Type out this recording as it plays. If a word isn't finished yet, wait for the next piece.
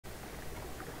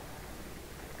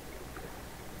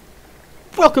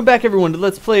Welcome back everyone to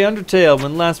Let's Play Undertale.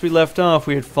 When last we left off,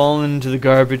 we had fallen into the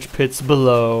garbage pits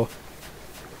below.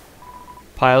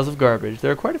 Piles of garbage.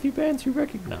 There are quite a few bands you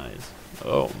recognize.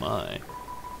 Oh my.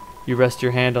 You rest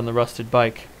your hand on the rusted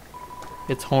bike.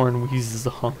 Its horn wheezes a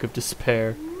honk of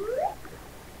despair.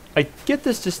 I get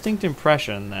this distinct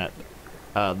impression that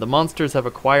the monsters have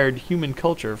acquired human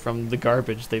culture from the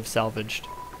garbage they've salvaged.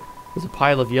 There's a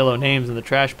pile of yellow names in the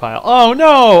trash pile. Oh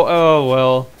no! Oh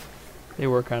well. They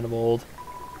were kind of old.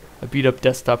 A beat-up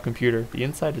desktop computer. The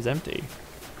inside is empty.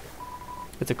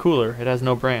 It's a cooler. It has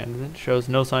no brand. And it shows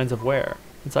no signs of wear.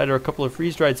 Inside are a couple of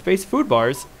freeze-dried space food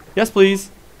bars. Yes,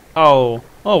 please. Oh.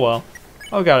 Oh well.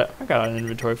 Oh, got it. I got an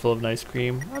inventory full of ice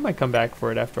cream. I might come back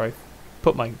for it after I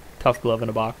put my tough glove in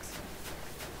a box.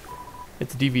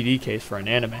 It's a DVD case for an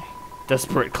anime.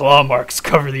 Desperate claw marks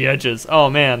cover the edges. Oh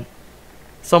man.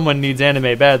 Someone needs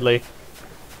anime badly.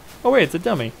 Oh wait, it's a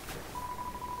dummy.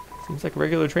 Seems like a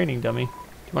regular training dummy.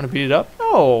 Do you want to beat it up?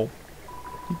 No!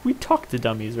 We talked to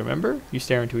dummies, remember? You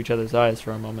stare into each other's eyes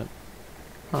for a moment.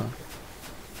 Huh.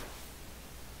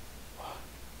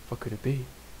 What could it be?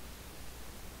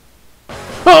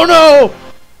 Oh no!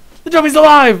 The dummy's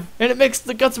alive! And it makes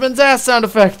the Gutsman's ass sound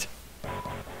effect!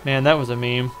 Man, that was a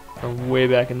meme from way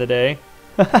back in the day.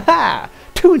 Ha ha ha!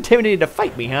 Too intimidated to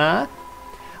fight me, huh?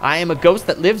 I am a ghost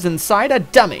that lives inside a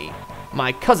dummy.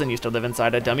 My cousin used to live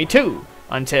inside a dummy too.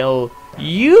 Until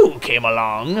you came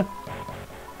along.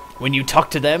 When you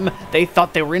talked to them, they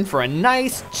thought they were in for a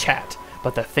nice chat.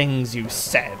 But the things you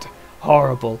said,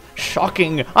 horrible,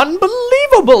 shocking,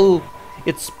 unbelievable.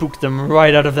 It spooked them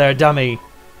right out of their dummy.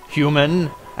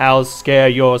 Human, I'll scare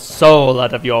your soul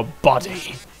out of your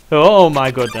body. Oh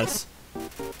my goodness.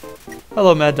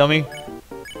 Hello, Mad Dummy.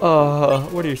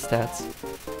 What are your stats?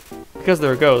 Because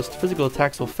they're a ghost, physical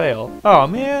attacks will fail. Oh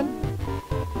man.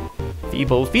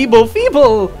 Feeble, feeble,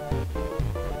 feeble!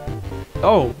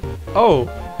 Oh, oh,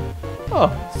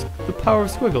 oh, the power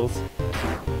of squiggles.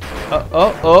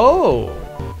 Oh!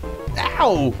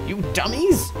 Ow, you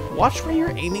dummies! Watch where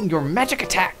you're aiming your magic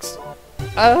attacks.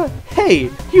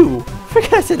 Hey, you,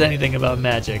 forget I said anything about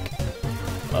magic.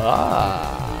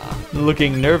 Ah,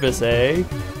 looking nervous, eh?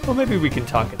 Well, maybe we can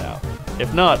talk it out.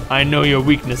 If not, I know your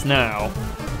weakness now.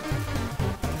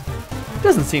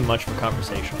 Doesn't seem much for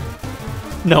conversation.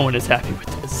 No one is happy with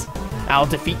this. I'll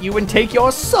defeat you and take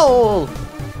your soul!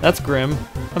 That's grim.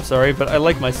 I'm sorry, but I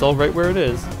like my soul right where it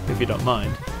is, if you don't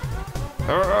mind.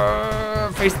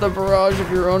 Face the barrage of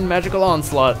your own magical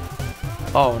onslaught.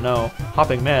 Oh no,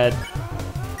 hopping mad.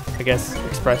 I guess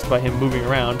expressed by him moving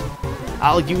around.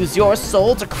 I'll use your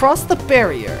soul to cross the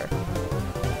barrier.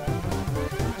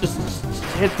 Just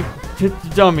hit the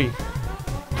dummy.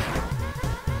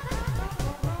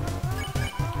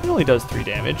 It only does 3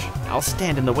 damage. I'll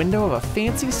stand in the window of a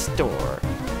fancy store.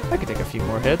 I could take a few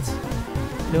more hits.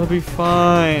 It'll be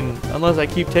fine, unless I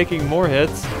keep taking more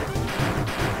hits.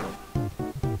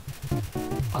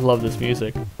 I love this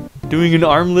music. Doing an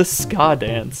armless ska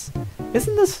dance.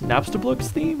 Isn't this Napstablook's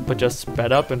theme, but just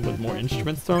sped up and with more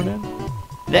instruments thrown in?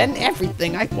 Then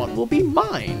everything I want will be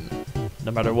mine.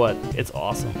 No matter what, it's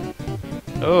awesome.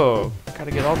 Oh,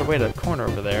 gotta get all the way to the corner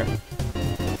over there.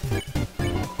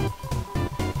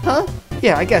 Huh?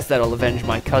 Yeah, I guess that'll avenge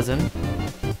my cousin.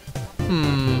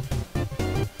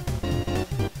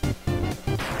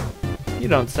 You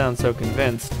don't sound so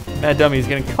convinced. Mad Dummy's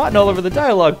getting cotton all over the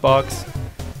dialogue box.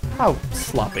 How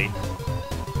sloppy.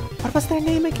 What was their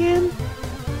name again?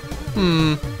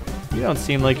 You don't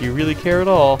seem like you really care at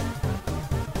all.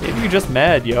 Maybe you're just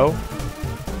mad, yo.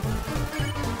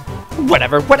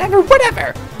 Whatever, whatever,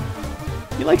 whatever!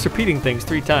 He likes repeating things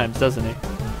 3 times, doesn't he?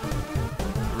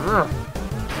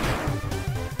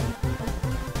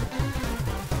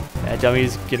 Mad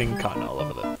Dummy's getting cotton all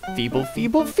over the feeble,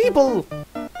 feeble, feeble!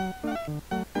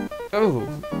 Oh.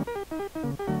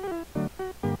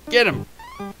 Get him!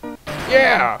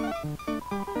 Yeah!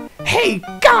 Hey,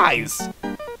 guys!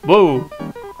 Whoa!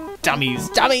 Dummies,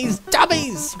 dummies,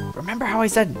 dummies! Remember how I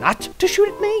said not to shoot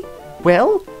at me?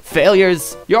 Well,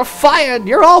 failures! You're fired!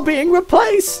 You're all being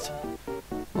replaced!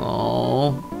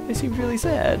 Oh, they seemed really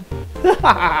sad.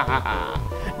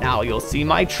 Now you'll see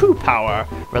my true power,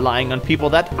 relying on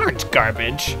people that aren't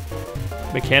garbage.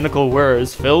 Mechanical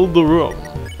whirs filled the room.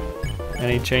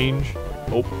 Any change?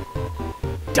 Oh.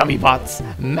 Dummy bots,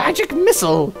 magic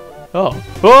missile! Oh.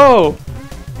 Whoa!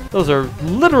 Those are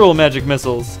literal magic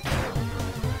missiles.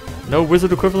 No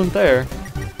wizard equivalent there.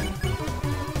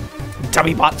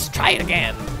 Dummy bots, try it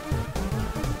again.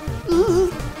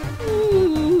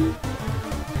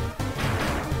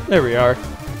 There we are.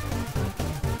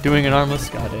 Doing an armless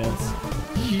ska dance.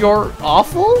 You're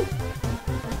awful?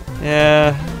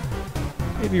 Yeah.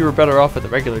 Maybe you were better off with the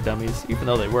regular dummies, even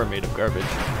though they were made of garbage.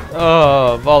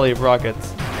 Oh, volley of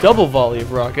rockets. Double volley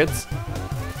of rockets.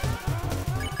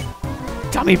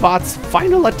 Dummy bots,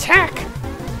 final attack!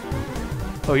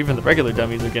 Oh, even the regular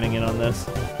dummies are getting in on this.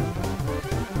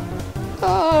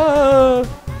 Oh.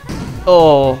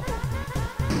 Oh.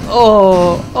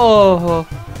 Oh.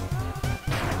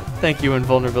 Thank you,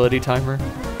 invulnerability timer.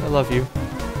 I love you.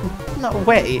 No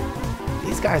way.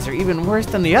 These guys are even worse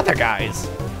than the other guys.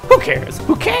 Who cares?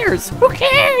 Who cares? Who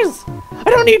cares? I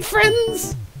don't need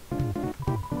friends.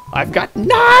 I've got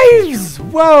knives!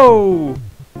 Whoa!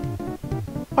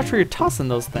 Watch where you're tossing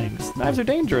those things. Knives are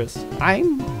dangerous.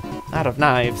 I'm out of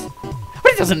knives.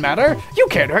 But it doesn't matter. You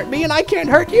can't hurt me and I can't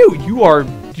hurt you.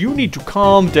 You need to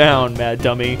calm down, mad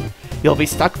dummy. You'll be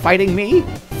stuck fighting me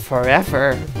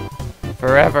forever.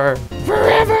 Forever.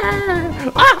 Forever!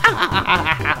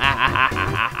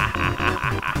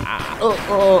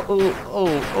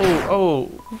 Oh.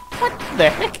 What the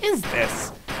heck is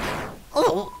this?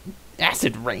 Oh,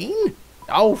 acid rain?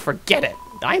 Oh, forget it.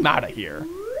 I'm out of here.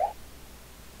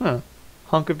 Huh.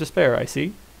 Hunk of despair, I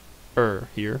see.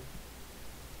 Here.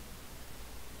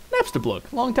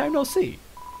 Napstablook, long time no see.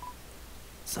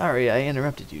 Sorry, I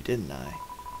interrupted you, didn't I?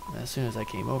 As soon as I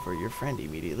came over, your friend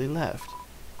immediately left.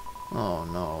 Oh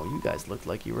no, you guys looked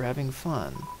like you were having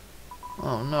fun.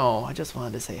 Oh no, I just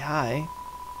wanted to say hi.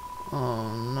 Oh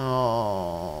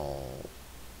no.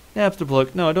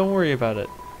 Napstablook, no, don't worry about it.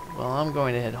 Well, I'm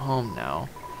going to head home now.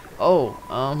 Oh,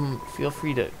 feel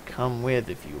free to come with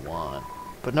if you want.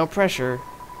 But no pressure.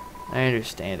 I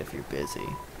understand if you're busy.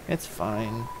 It's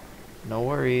fine. No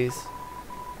worries.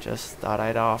 Just thought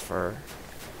I'd offer.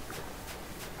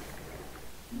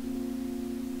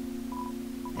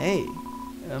 Hey,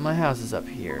 my house is up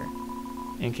here.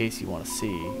 In case you want to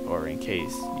see, or in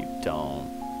case you don't.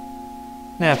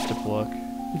 Napstablook,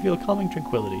 you feel calming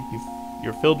tranquility.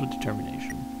 You're filled with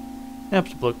determination.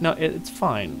 Napstablook, no, it's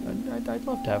fine. I'd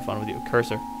love to have fun with you.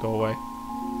 Cursor, go away.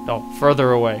 No,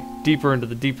 further away. Deeper into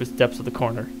the deepest depths of the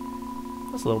corner.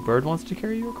 This little bird wants to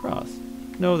carry you across.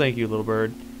 No, thank you, little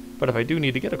bird. But if I do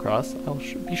need to get across, I'll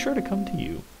be sure to come to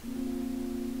you.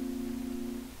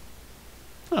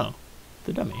 Oh,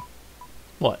 the dummy.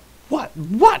 What?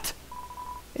 What?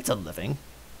 It's a living.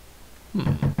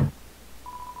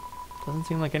 Doesn't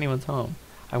seem like anyone's home.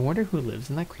 I wonder who lives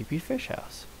in that creepy fish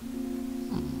house.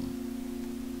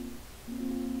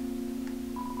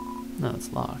 No,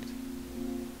 it's locked.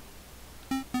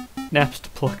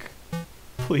 Napstablook,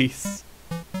 please.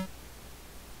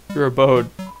 Your abode.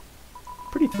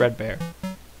 Pretty threadbare.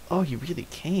 Oh, you really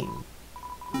came.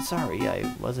 Sorry,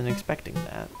 I wasn't expecting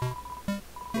that.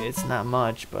 It's not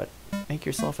much, but make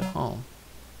yourself at home.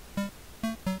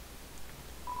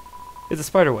 It's a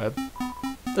spider web.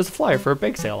 There's a flyer for a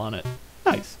bake sale on it.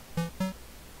 Nice.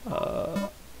 Oh,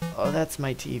 that's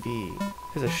my TV.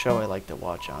 There's a show I like to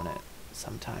watch on it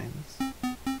sometimes.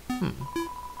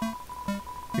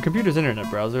 The computer's internet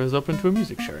browser is open to a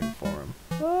music sharing forum.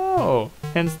 Oh,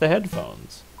 hence the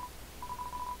headphones.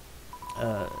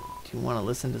 Do you want to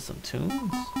listen to some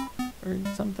tunes? Or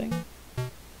something?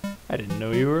 I didn't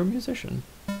know you were a musician.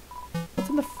 What's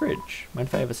in the fridge? Mind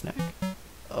if I have a snack?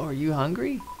 Oh, are you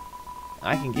hungry?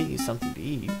 I can get you something to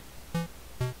eat.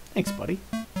 Thanks, buddy.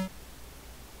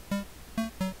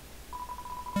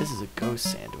 This is a ghost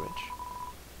sandwich.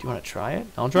 Do you want to try it?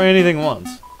 I'll try anything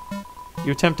once.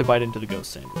 You attempt to bite into the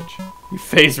ghost sandwich. You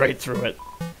phase right through it.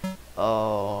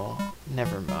 Oh,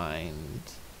 never mind.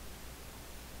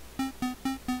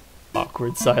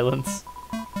 Awkward silence.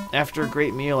 After a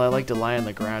great meal, I like to lie on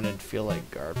the ground and feel like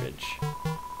garbage.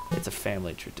 It's a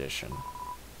family tradition.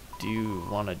 Do you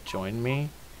want to join me?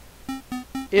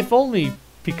 If only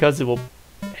because it will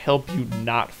help you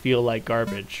not feel like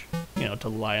garbage. You know, to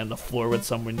lie on the floor with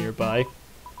someone nearby.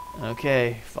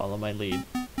 Okay, follow my lead.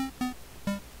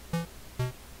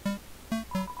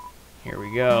 Here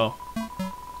we go.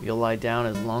 You'll lie down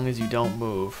as long as you don't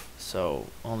move, so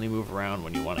only move around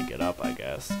when you want to get up, I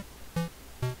guess.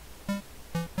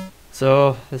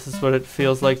 So, this is what it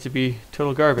feels like to be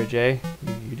total garbage, eh?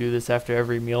 You do this after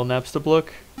every meal, Napstablook?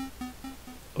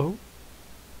 Oh?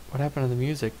 What happened to the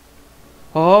music?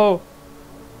 Oh!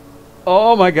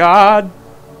 Oh my god!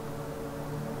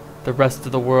 The rest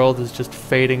of the world is just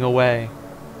fading away.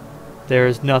 There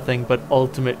is nothing but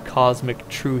ultimate cosmic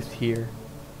truth here.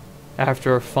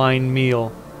 After a fine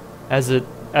meal, as it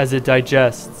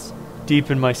digests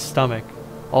deep in my stomach,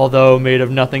 although made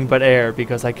of nothing but air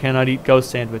because I cannot eat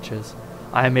ghost sandwiches,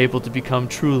 I am able to become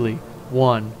truly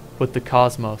one with the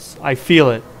cosmos. I feel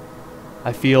it.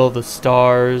 I feel the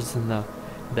stars and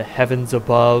the heavens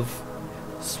above,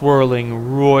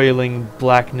 swirling, roiling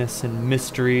blackness and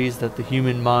mysteries that the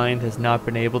human mind has not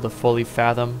been able to fully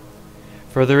fathom.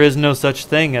 For there is no such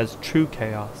thing as true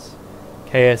chaos.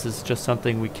 Chaos is just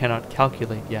something we cannot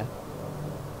calculate yet.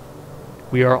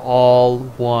 We are all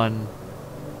one.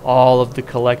 All of the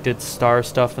collected star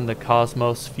stuff in the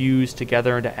cosmos fused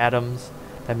together into atoms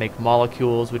that make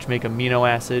molecules, which make amino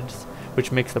acids,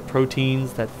 which makes the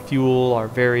proteins that fuel our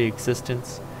very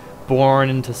existence, born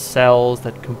into cells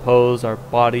that compose our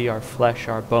body, our flesh,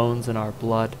 our bones, and our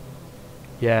blood.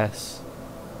 Yes,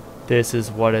 this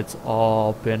is what it's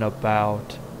all been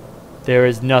about. There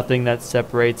is nothing that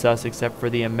separates us except for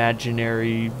the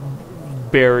imaginary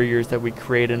barriers that we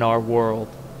create in our world.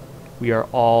 We are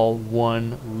all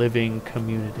one living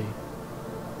community.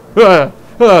 Ah!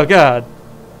 Oh, God.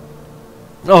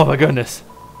 Oh, my goodness.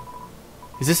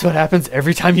 Is this what happens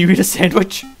every time you eat a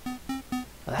sandwich? Well,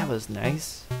 that was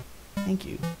nice. Thank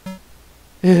you.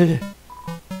 I'm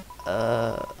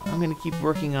gonna keep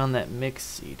working on that mix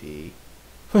CD.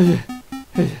 Okay.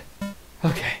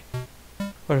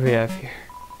 What do we have here?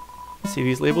 The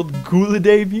CD's labeled Gula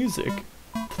Day Music.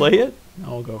 Play it?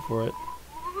 I'll go for it.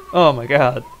 Oh my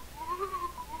god.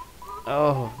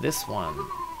 Oh, this one.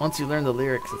 Once you learn the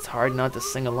lyrics, it's hard not to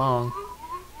sing along.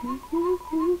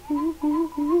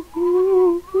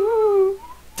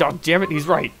 Oh, damn it, he's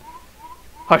right.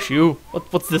 Hush you.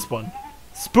 What's this one?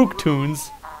 Spook tunes.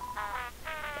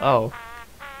 Oh.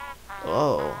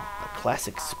 Oh, a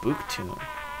classic spook tune.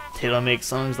 They don't make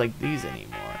songs like these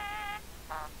anymore.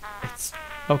 It's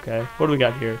okay. What do we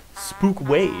got here? Spook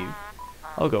wave.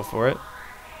 I'll go for it.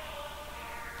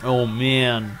 Oh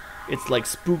man, it's like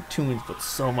spook tunes, but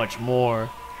so much more.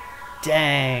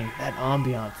 Dang, that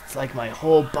ambiance. It's like my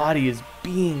whole body is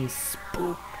being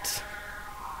spooked.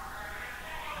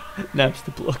 Naps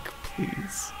the book,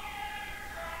 please.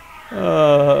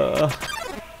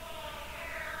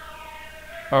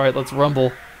 Alright, let's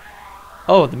rumble.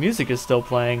 Oh, the music is still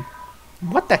playing.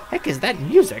 What the heck is that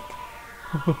music?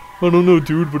 I don't know,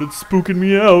 dude, but it's spooking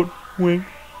me out. Wink.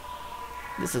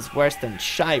 This is worse than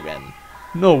Shiren.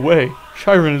 No way.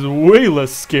 Shiren is way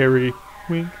less scary.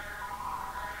 Wink.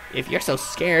 If you're so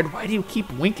scared, why do you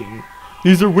keep winking?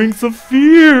 These are winks of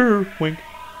fear. Wink.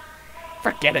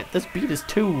 Forget it. This beat is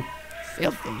too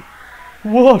filthy.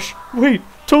 Wash. Wait.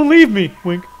 Don't leave me.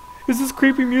 Wink. Is this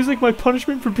creepy music my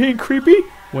punishment for being creepy?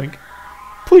 Wink.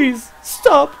 Please,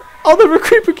 stop. I'll never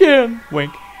creep again.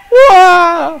 Wink.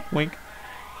 Wah! Wink.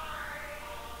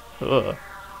 Ugh.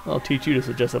 I'll teach you to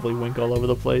suggestively wink all over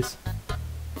the place.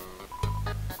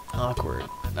 Awkward.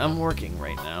 I'm working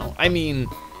right now. I mean,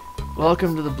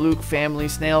 welcome to the Blook family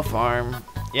snail farm.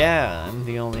 Yeah, I'm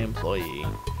the only employee.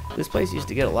 This place used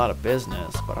to get a lot of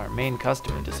business, but our main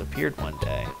customer disappeared one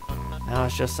day. Now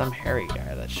it's just some hairy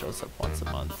guy that shows up once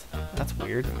a month. That's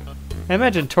weird. I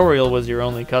imagine Toriel was your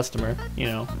only customer, you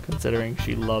know, considering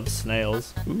she loves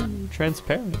snails. Ooh,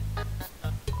 transparent.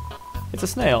 It's a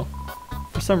snail.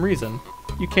 For some reason.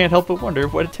 You can't help but wonder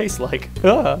what it tastes like.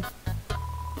 Ah!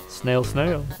 Snail,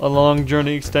 snail, a long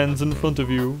journey extends in front of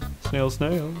you. Snail,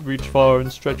 snail, reach far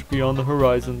and stretch beyond the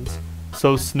horizons.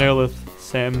 So snaileth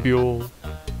Sam Buell.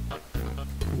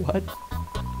 What?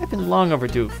 I've been long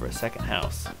overdue for a second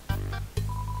house.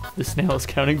 The snail is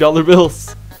counting dollar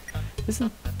bills.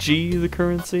 Isn't G the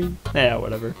currency? Nah,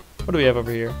 whatever. What do we have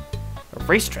over here? A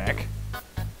racetrack?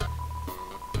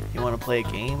 You want to play a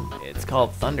game? It's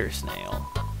called Thunder Snail.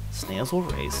 Snails will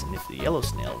race, and if the yellow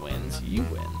snail wins, you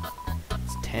win.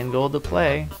 It's 10 gold to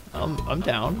play. I'm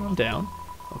down.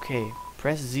 Okay,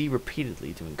 press Z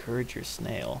repeatedly to encourage your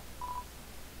snail.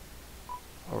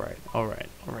 Alright.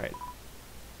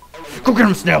 Go get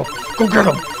him, snail! Go get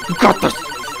him! You got this!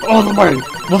 All the way!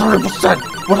 100%!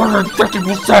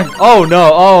 150%! Oh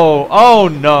no! Oh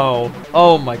no!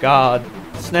 Oh my god.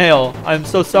 Snail, I'm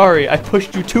so sorry. I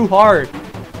pushed you too hard.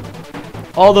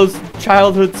 All those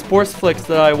childhood sports flicks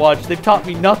that I watched, they've taught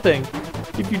me nothing.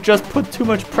 If you just put too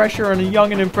much pressure on a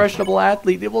young and impressionable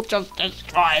athlete, it will just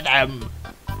destroy them.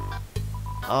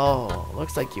 Oh,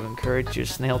 looks like you encouraged your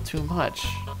snail too much.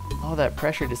 All that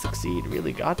pressure to succeed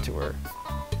really got to her.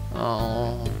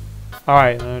 Oh.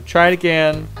 Alright, try it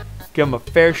again. Give him a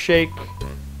fair shake.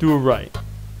 Do it right.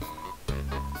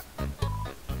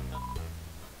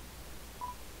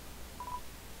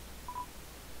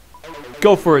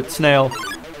 Go for it, snail.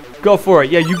 Go for it.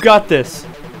 Yeah, you got this.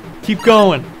 Keep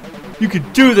going. You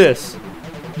could do this.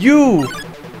 You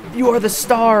are the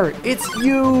star. It's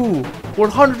you.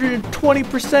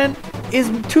 120% is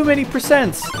too many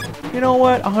percents. You know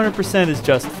what? 100% is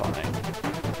just fine.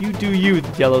 You do you,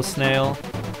 yellow snail.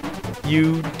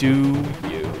 You do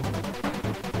you.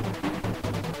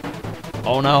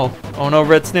 Oh no. Oh no,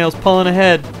 Red Snail's pulling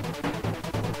ahead.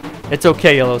 It's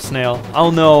okay, Yellow Snail.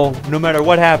 I'll know, no matter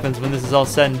what happens when this is all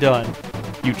said and done,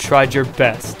 you tried your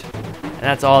best. And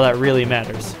that's all that really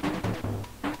matters.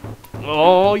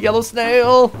 Oh, Yellow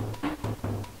Snail!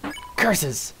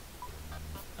 Curses!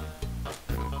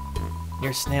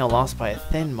 Your snail lost by a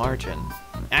thin margin.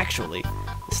 Actually,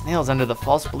 the snail's under the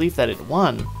false belief that it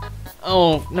won.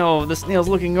 Oh, no, the snail's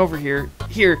looking over here.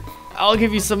 Here, I'll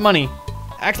give you some money.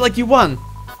 Act like you won.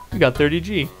 You got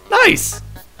 30G. Nice!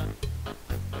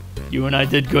 You and I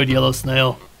did good, Yellow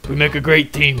Snail. We make a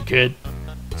great team, kid.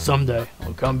 Someday,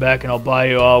 I'll come back and I'll buy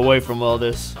you all away from all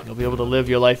this. You'll be able to live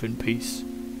your life in peace.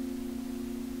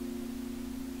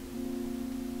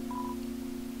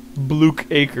 Bluke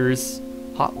Acres,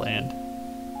 Hotland.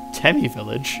 Temmy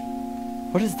Village?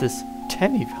 What is this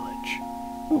Temmy Village?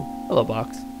 Ooh, hello,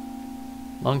 box.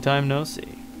 Long time no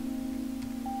see.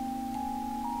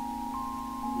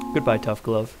 Goodbye, Tough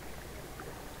Glove.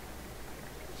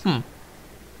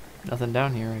 Nothing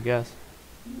down here, I guess.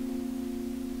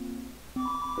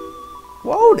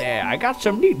 Whoa there, I got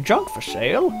some neat junk for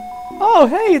sale. Oh,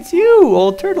 hey, it's you,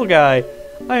 old turtle guy.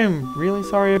 I am really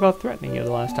sorry about threatening you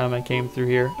the last time I came through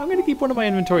here. I'm going to keep one of my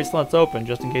inventory slots open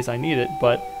just in case I need it,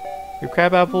 but your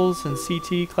crab apples and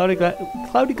CT,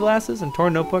 cloudy glasses, and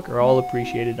torn notebook are all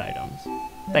appreciated items.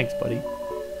 Thanks, buddy.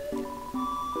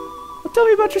 Well, tell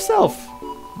me about yourself.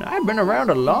 I've been around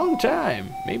a long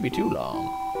time, maybe too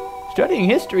long. Studying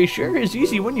history sure is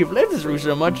easy when you've lived through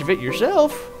so much of it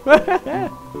yourself.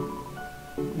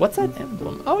 What's that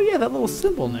emblem? Oh yeah, that little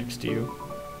symbol next to you.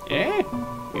 Eh?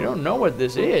 You don't know what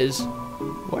this is?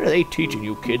 What are they teaching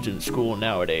you kids in school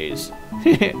nowadays?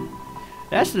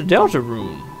 That's the Delta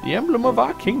Rune, the emblem of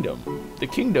our kingdom. The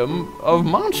kingdom of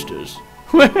monsters.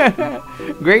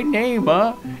 Great name,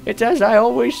 huh? It's as I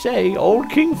always say, old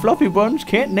King Fluffy Buns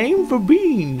can't name for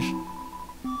beans.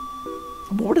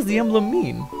 But what does the emblem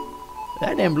mean?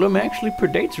 That emblem actually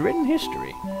predates written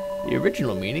history. The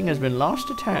original meaning has been lost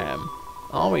to time.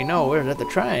 All we know is that the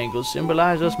triangles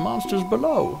symbolize us monsters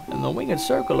below, and the winged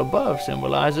circle above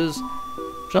symbolizes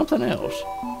something else.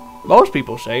 Most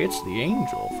people say it's the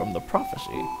angel from the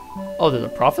prophecy. Oh, there's a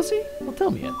prophecy? Well,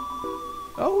 tell me it.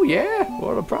 Oh, yeah,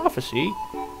 well, a prophecy.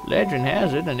 Legend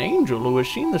has it an angel who has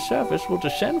seen the surface will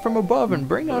descend from above and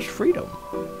bring us freedom.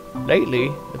 Lately,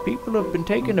 the people have been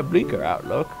taking a bleaker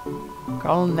outlook,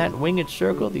 calling that winged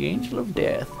circle the angel of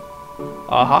death.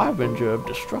 A harbinger of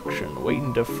destruction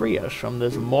waiting to free us from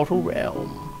this mortal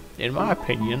realm. In my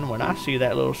opinion, when I see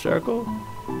that little circle,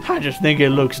 I just think it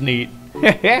looks neat.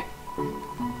 Well,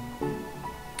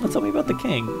 tell me about the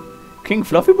king. King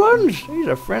Fluffy Buns? He's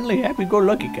a friendly,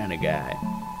 happy-go-lucky kind of guy.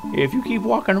 If you keep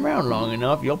walking around long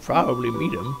enough, you'll probably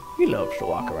meet him. He loves to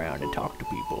walk around and talk to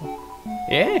people.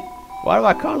 Yeah? Why do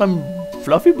I call him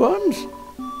Fluffy Buns?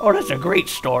 Oh, that's a great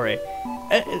story.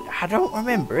 I don't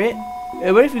remember it.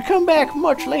 But if you come back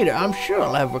much later, I'm sure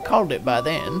I'll have recalled it by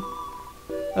then.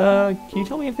 Can you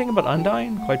tell me anything about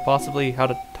Undyne? Quite possibly how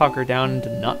to talk her down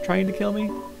into not trying to kill me?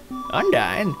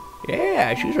 Undyne?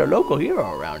 Yeah, she's a local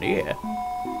hero around here.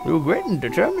 Through grit and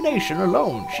determination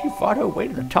alone, she fought her way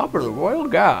to the top of the Royal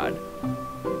Guard.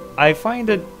 I find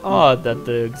it odd that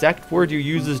the exact word you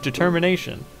use is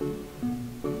determination.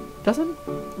 Doesn't?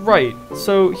 Right,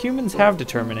 so humans have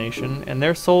determination, and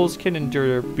their souls can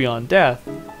endure beyond death.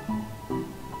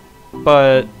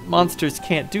 But monsters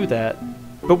can't do that.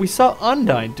 But we saw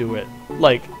Undyne do it.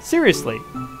 Like, seriously.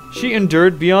 She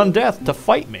endured beyond death to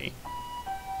fight me.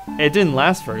 It didn't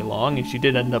last very long, and she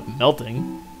did end up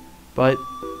melting. But,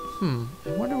 I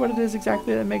wonder what it is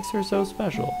exactly that makes her so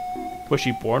special. Was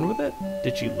she born with it?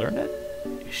 Did she learn it?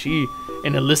 Is she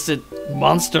an illicit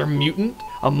monster mutant?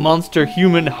 A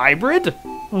monster-human hybrid?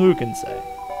 Well, who can say?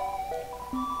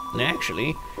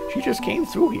 Actually, she just came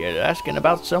through here asking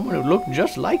about someone who looked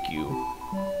just like you.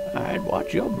 I'd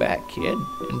watch your back, kid,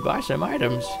 and buy some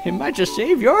items. It might just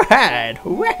save your hide.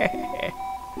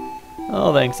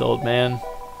 Oh, thanks, old man.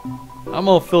 I'm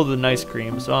all filled with ice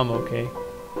cream, so I'm okay.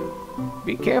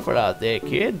 Be careful out there,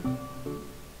 kid.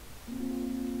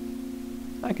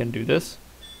 I can do this.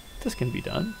 This can be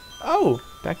done. Oh,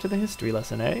 back to the history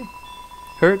lesson, eh?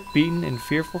 Hurt, beaten, and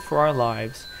fearful for our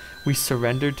lives, we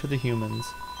surrendered to the humans.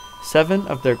 7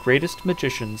 of their greatest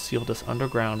magicians sealed us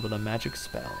underground with a magic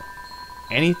spell.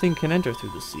 Anything can enter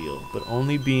through the seal, but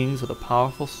only beings with a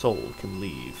powerful soul can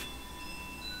leave.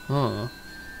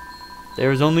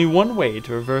 There is only one way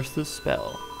to reverse this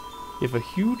spell. If a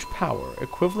huge power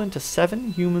equivalent to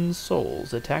 7 human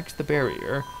souls attacks the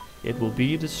barrier, it will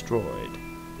be destroyed.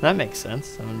 That makes sense.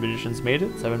 7 magicians made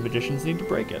it, 7 magicians need to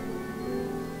break it.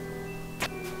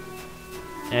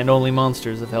 And only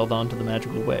monsters have held on to the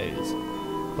magical ways.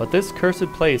 But this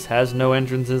cursed place has no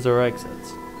entrances or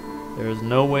exits. There is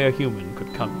no way a human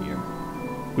could come here.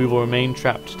 We will remain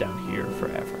trapped down here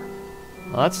forever.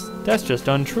 Well, that's just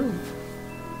untrue.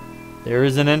 There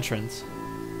is an entrance.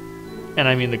 And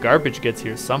I mean, the garbage gets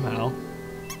here somehow.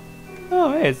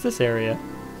 Oh, hey, it's this area.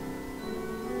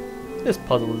 This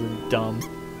puzzle isn't dumb.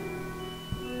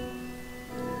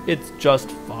 It's just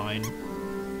fine.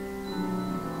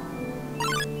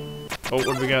 Oh,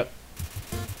 what do we got?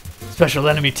 Special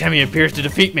enemy Temmy appears to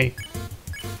defeat me.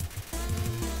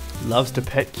 Loves to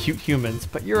pet cute humans,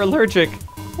 but you're allergic.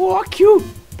 Oh, cute!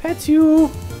 Pets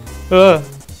you!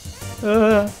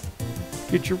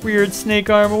 Get your weird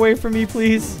snake arm away from me,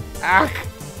 please. Ah!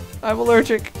 I'm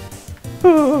allergic.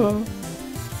 Oh,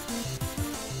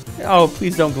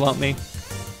 please don't glump me.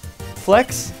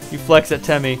 Flex? You flex at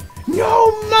Temmy.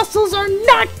 No, muscles are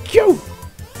not cute!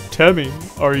 Temmy,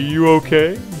 are you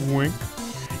okay? Wink.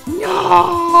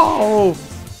 No!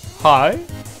 Hi?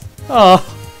 Oh,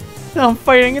 now I'm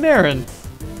fighting an Aaron.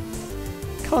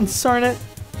 Consarn it.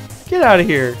 Get out of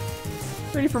here.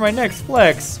 Ready for my next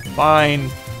flex. Fine.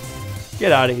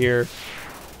 Get out of here.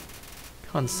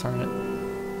 Consarn it.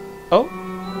 Oh.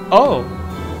 Oh.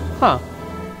 Huh.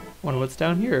 Wonder what's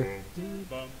down here.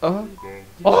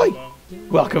 Oi!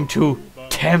 Welcome to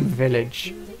Tem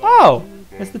Village. Oh,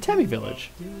 it's the Temmy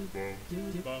Village.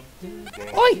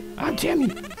 Oi! I'm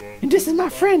Temmy, and this is my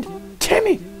friend,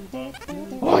 Temmy.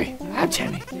 Oi! I'm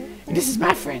Temmy, and this is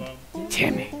my friend,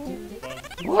 Temmy.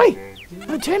 Oi!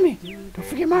 I'm Temmy. Don't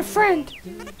forget my friend.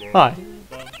 Hi,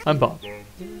 I'm Bob.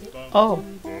 Oh,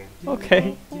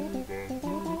 okay.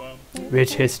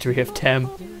 Rich history of Tem.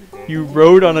 You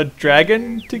rode on a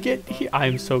dragon to get here?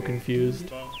 I'm so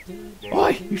confused.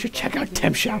 Oi, you should check out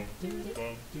Tem Shop.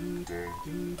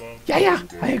 Yeah,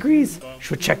 I agrees.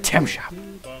 Should check Tem Shop.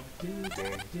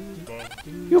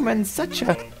 Human, such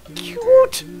a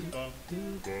cute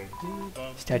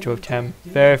statue of Tem.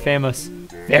 Very famous.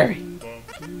 Very.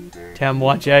 Tem,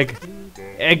 watch egg.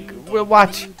 Egg will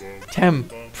watch. Tem,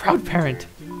 proud parent.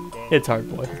 It's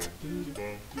hard-boiled.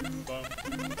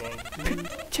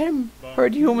 Tem,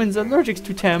 heard humans allergic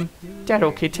to Tem. That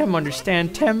okay, Tem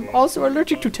understand. Tem also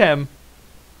allergic to Tem.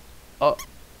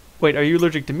 Wait, are you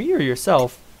allergic to me or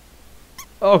yourself?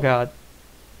 Oh god.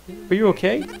 Are you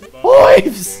okay?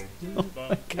 Oives! Oh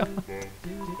my god.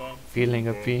 Feeling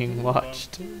of being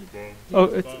watched. Oh,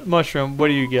 it's Mushroom. What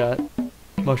do you got?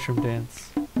 Mushroom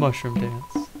dance. Mushroom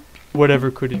dance. Whatever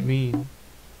could it mean?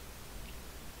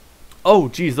 Oh,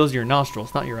 geez, those are your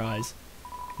nostrils, not your eyes.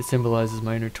 It symbolizes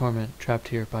my inner torment, trapped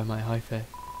here by my hyphae.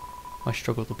 My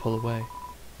struggle to pull away.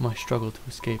 My struggle to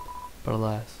escape. But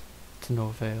alas, to no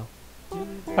avail.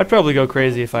 I'd probably go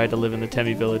crazy if I had to live in the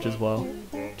Temmy village as well.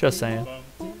 Just saying.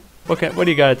 What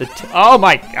do you got at the oh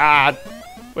my god!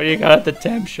 What do you got at the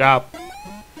Tem shop?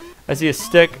 I see a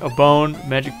stick, a bone,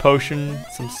 magic potion,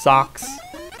 some socks,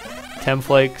 Tem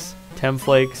flakes, Tem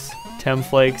flakes, Tem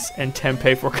flakes, and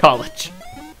Tempeh for college.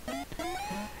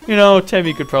 You know,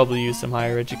 Temmy could probably use some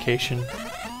higher education.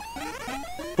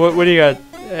 What do you got?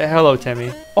 Hello,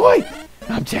 Temmy. Oi!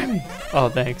 I'm Temmy. Oh,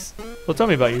 thanks. Well, tell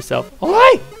me about yourself.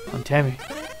 Oi! I'm Temmy.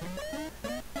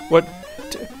 What?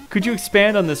 Could you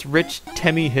expand on this rich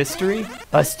Temmy history?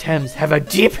 Us Tems have a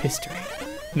deep history.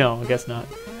 No, I guess not.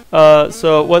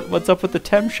 So what's up with the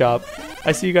Tem shop?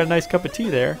 I see you got a nice cup of tea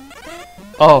there.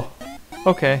 Oh,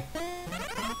 okay.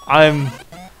 I'm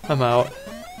out.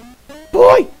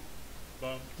 Boy!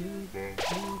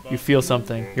 You feel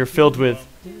something. You're filled with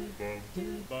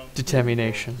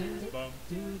determination.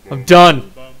 I'm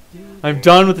done. I'm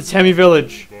done with the Temmy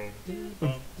village.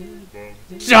 I'm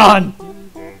done.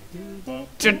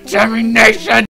 Determination.